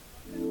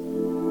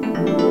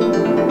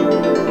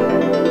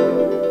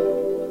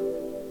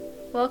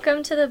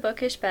Welcome to the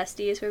Bookish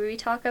Besties, where we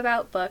talk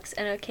about books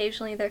and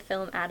occasionally their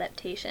film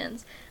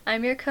adaptations.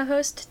 I'm your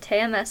co-host,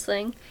 Thea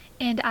Messling.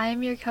 And I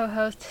am your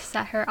co-host,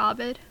 Sahar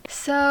Abid.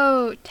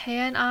 So,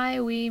 Thea and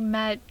I, we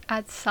met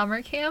at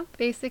summer camp,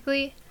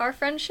 basically. Our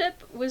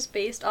friendship was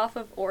based off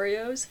of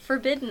Oreos,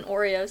 forbidden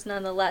Oreos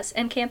nonetheless,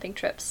 and camping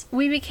trips.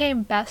 We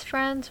became best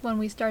friends when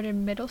we started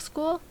middle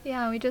school.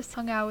 Yeah, we just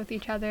hung out with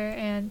each other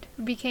and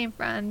became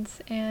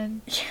friends,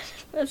 and... Yeah,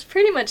 that's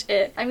pretty much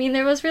it. I mean,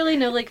 there was really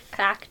no,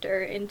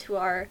 factor into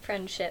our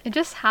friendship. It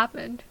just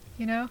happened.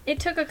 You know? It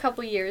took a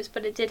couple years,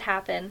 but it did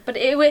happen. But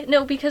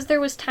because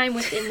there was time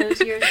within those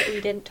years that we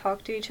didn't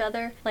talk to each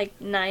other,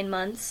 9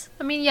 months.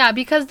 I mean, yeah,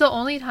 because the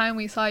only time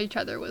we saw each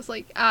other was,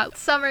 at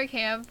summer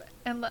camp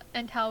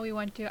until we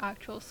went to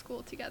actual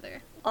school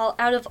together.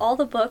 Out of all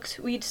the books,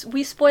 we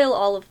spoil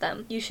all of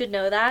them. You should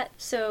know that.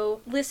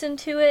 So listen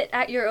to it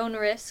at your own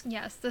risk.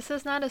 Yes, this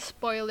is not a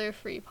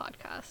spoiler-free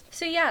podcast.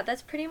 So yeah,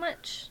 that's pretty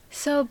much.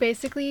 So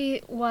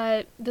basically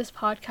what this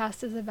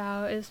podcast is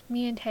about is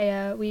me and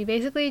Thea, we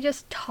basically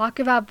just talk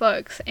about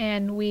books,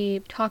 and we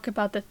talk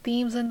about the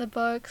themes in the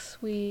books,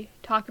 we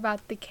talk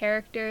about the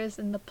characters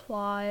and the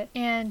plot,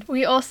 and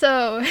we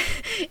also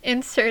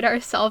insert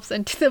ourselves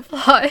into the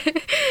plot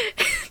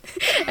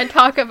and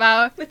talk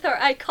about... With our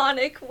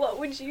iconic, what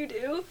would you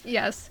do?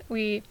 Yes,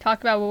 we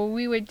talk about what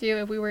we would do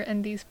if we were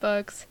in these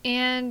books,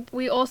 and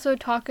we also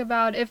talk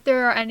about if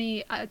there are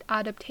any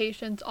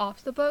adaptations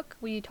off the book,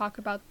 we talk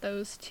about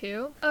those too.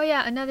 Oh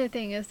yeah, another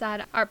thing is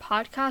that our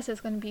podcast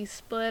is going to be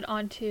split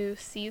onto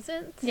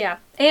seasons. Yeah,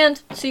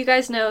 and so you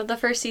guys know, the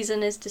first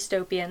season is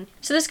dystopian.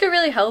 So this could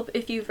really help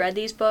if you've read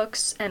these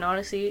books and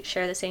honestly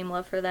share the same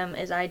love for them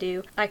as I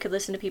do. I could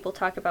listen to people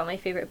talk about my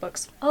favorite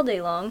books all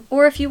day long.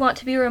 Or if you want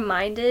to be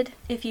reminded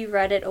if you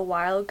read it a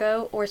while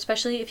ago, or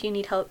especially if you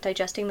need help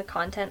digesting the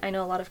content. I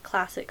know a lot of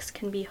classics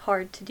can be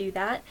hard to do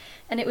that,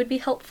 and it would be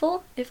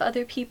helpful if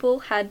other people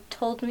had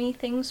told me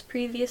things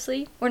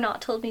previously, or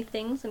not told me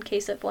things in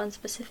case of one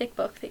specific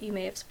book that you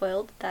may have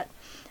spoiled that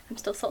I'm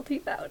still salty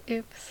about.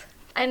 Oops.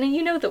 And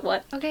you know the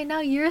one. Okay,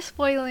 now you're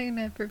spoiling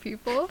it for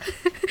people.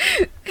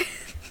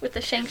 With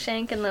the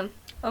shank and the...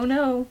 Oh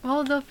no.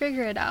 Well, they'll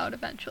figure it out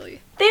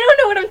eventually. They don't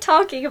know what I'm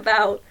talking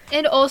about.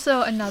 And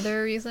also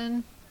another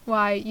reason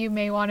why you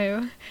may want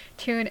to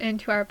tune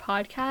into our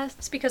podcast.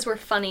 It's because we're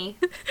funny.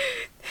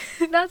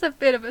 That's a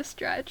bit of a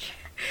stretch.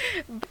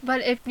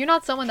 But if you're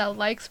not someone that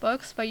likes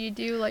books, but you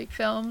do like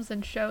films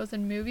and shows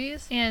and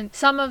movies, and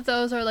some of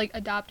those are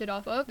adapted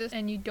off of this,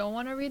 and you don't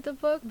want to read the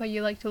book, but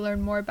you like to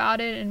learn more about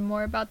it and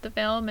more about the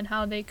film and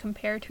how they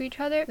compare to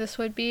each other, this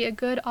would be a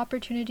good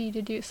opportunity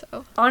to do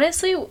so.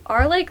 Honestly,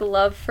 our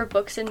love for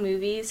books and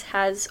movies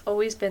has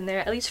always been there.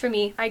 At least for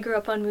me, I grew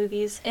up on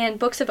movies, and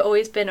books have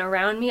always been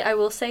around me. I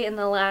will say in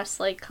the last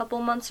couple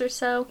months or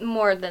so,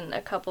 more than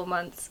a couple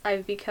months,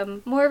 I've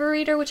become more of a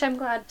reader, which I'm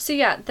glad. So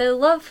yeah, the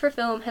love for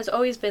film has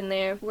always been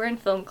there. We're in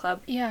film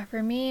club. Yeah,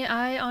 for me,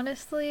 I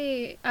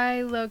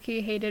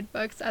low-key hated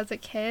books as a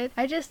kid.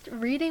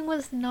 Reading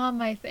was not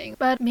my thing.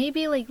 But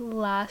maybe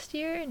last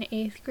year in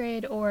 8th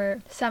grade or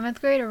 7th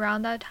grade,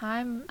 around that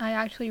time, I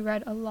actually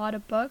read a lot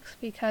of books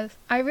because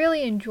I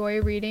really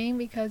enjoy reading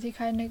because you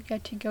kind of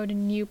get to go to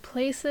new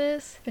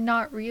places, but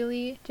not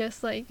really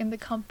just in the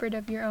comfort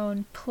of your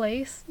own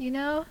place, you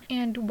know?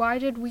 And why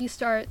did we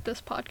start this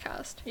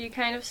podcast? You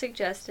kind of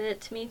suggested it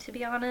to me, to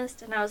be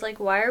honest, and I was like,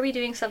 why are we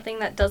doing something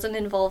that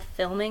doesn't involve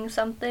filming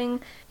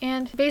something?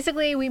 And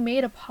basically we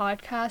made a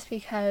podcast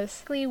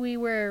because we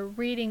were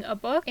reading a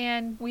book,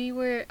 and we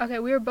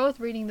were both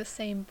reading the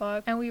same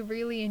book, and we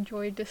really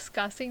enjoyed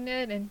discussing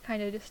it and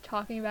kind of just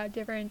talking about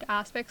different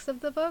aspects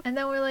of the book. And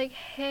then we're like,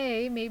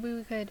 hey, maybe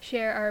we could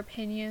share our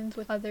opinions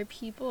with other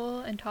people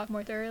and talk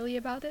more thoroughly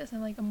about this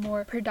in a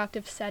more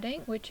productive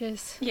setting, which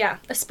is... Yeah,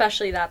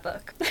 especially that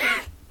book.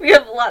 We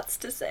have lots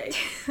to say.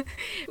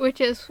 Which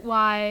is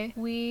why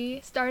we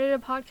started a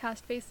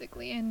podcast,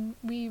 basically, and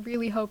we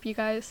really hope you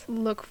guys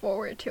look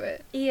forward to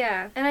it.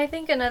 Yeah, and I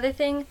think another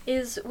thing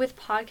is with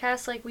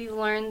podcasts, we've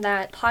learned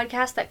that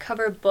podcasts that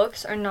cover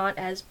books are not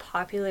as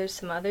popular as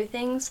some other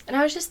things. And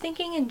I was just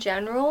thinking in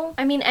general,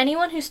 I mean,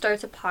 anyone who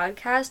starts a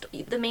podcast,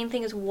 the main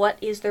thing is what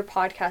is their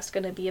podcast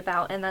going to be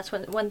about, and that's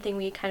one thing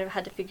we kind of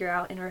had to figure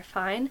out and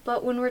refine.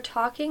 But when we're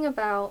talking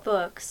about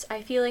books,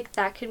 I feel like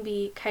that can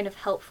be kind of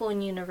helpful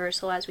and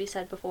universal, as we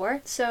said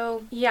before.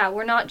 So yeah,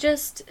 we're not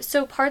just...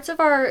 So parts of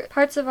our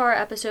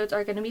episodes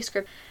are going to be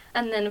scripted.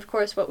 And then, of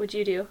course, what would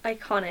you do?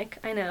 Iconic,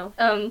 I know.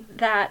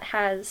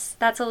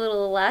 That's a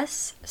little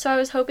less. So I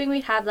was hoping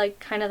we'd have,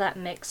 kind of that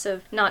mix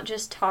of not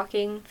just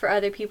talking for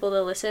other people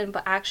to listen,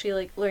 but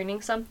actually,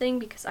 learning something,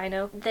 because I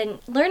know then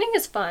learning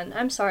is fun.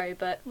 I'm sorry,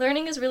 but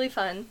learning is really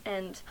fun.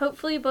 And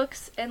hopefully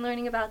books and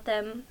learning about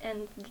them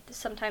and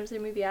sometimes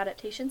their movie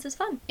adaptations is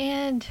fun.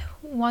 And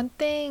one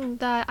thing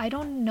that I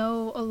don't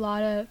know a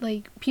lot of,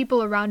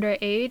 people around our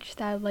age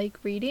that like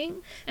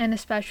reading, and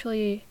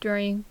especially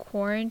during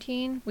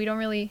quarantine, we don't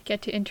really really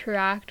get to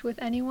interact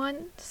with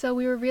anyone. So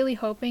we were really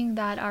hoping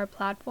that our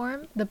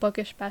platform, the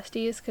Bookish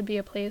Besties, could be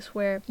a place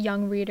where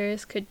young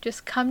readers could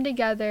just come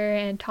together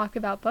and talk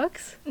about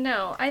books.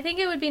 No, I think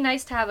it would be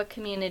nice to have a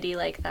community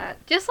like that.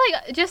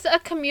 Just a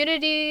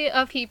community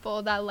of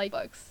people that like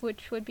books,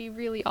 which would be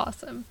really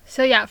awesome.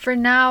 So yeah, for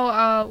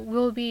now,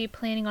 we'll be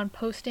planning on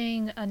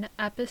posting an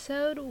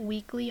episode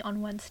weekly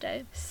on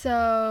Wednesday.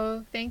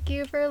 So thank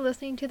you for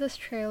listening to this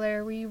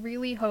trailer. We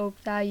really hope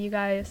that you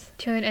guys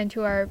tune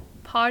into our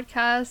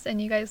podcast and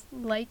you guys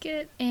like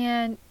it,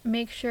 and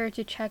make sure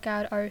to check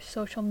out our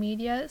social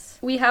medias.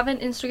 We have an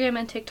Instagram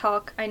and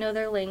TikTok. I know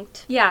they're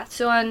linked. Yeah,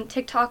 so on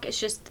TikTok it's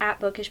just at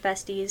Bookish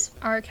Besties.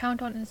 Our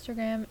account on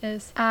Instagram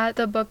is at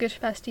the Bookish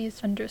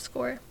Besties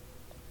 _.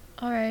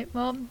 Alright,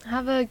 well,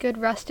 have a good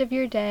rest of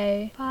your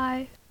day.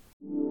 Bye.